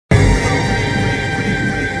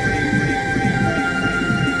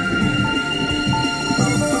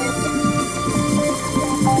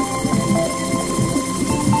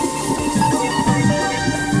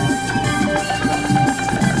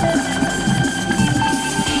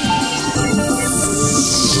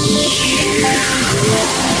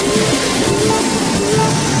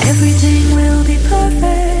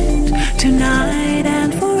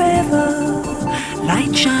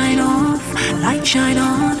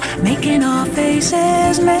making our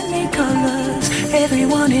faces many colors.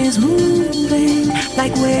 Everyone is moving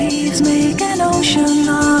like waves make an ocean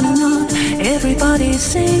on and on. Everybody's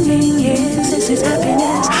singing, yes, this is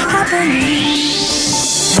happiness happening.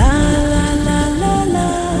 La la la la la,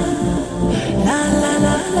 la la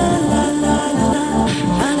la la la la la,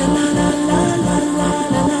 la la la la la la la la la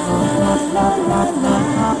la la, la la la la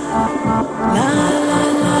la, la la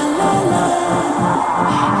la la la.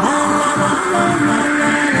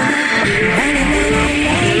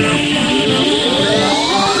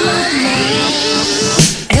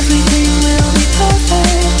 Everything will be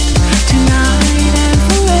perfect tonight and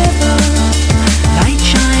forever. Light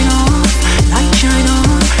shine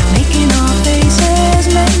on, making our faces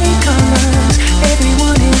many colors.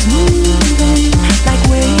 Everyone is moving like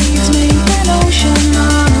waves make an ocean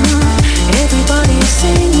on and on. Everybody's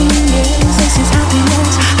singing, yes, this is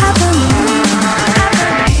happiness happening.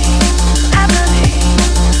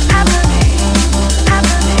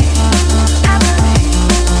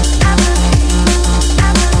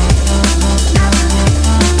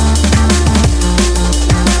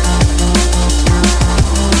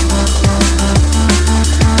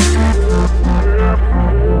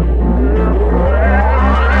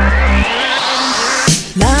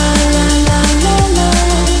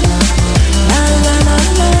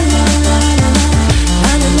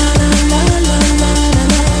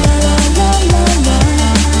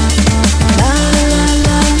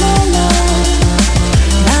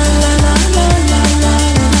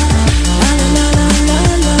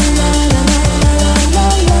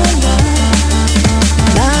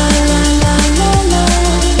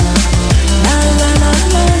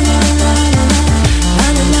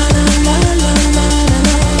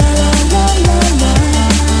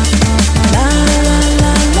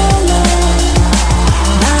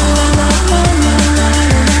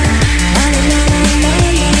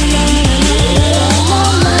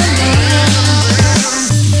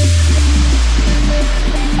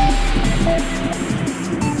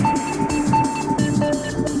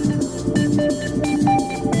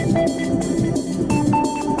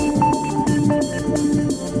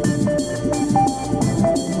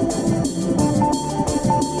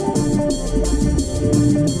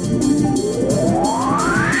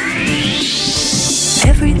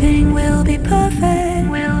 Everything will be perfect,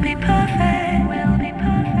 will be perfect, will be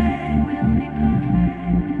perfect, will be perfect.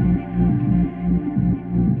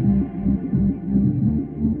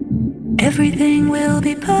 Everything will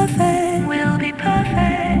be perfect, will be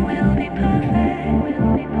perfect, will be perfect, will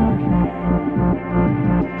be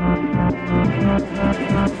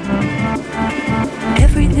perfect.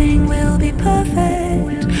 Everything will be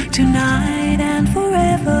perfect tonight and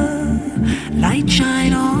forever. Light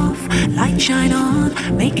shine on,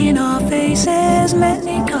 making our faces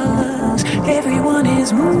many colors. Everyone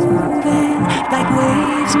is moving like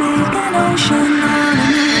waves make an ocean on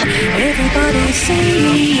and on. Everybody's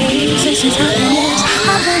singing, yes, this is happiness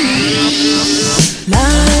happening. La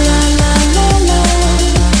la la la la,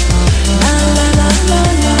 la la la la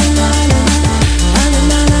la la, la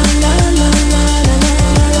la la la la la la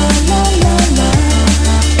la la la.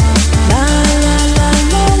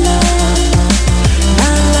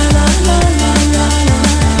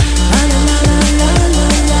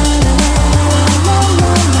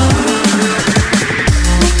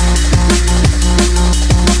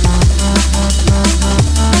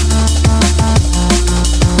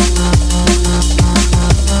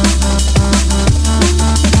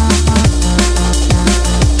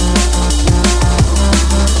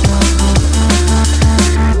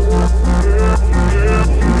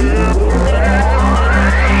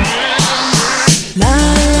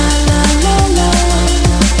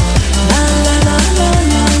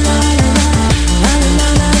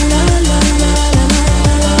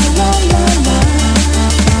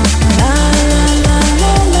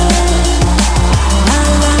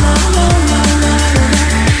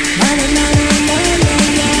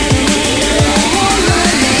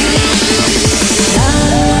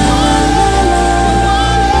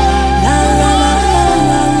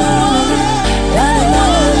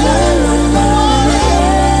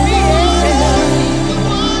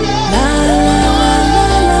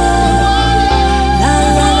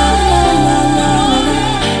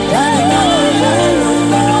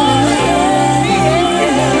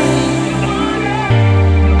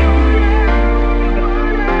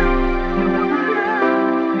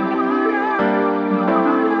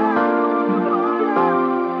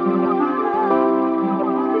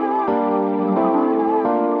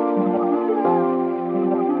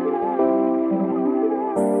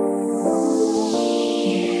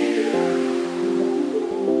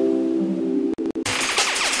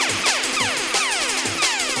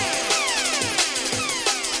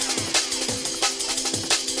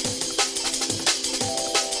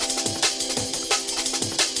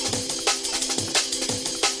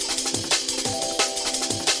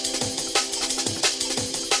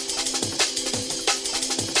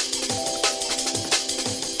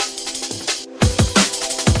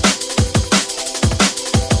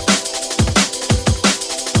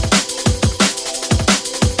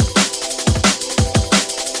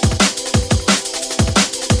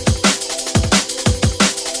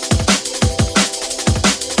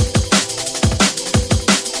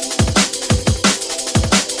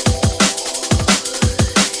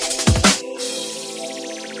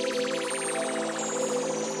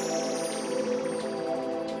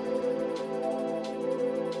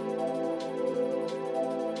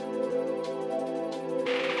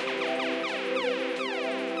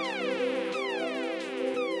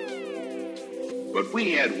 But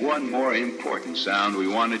we had one more important sound we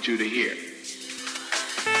wanted you to hear.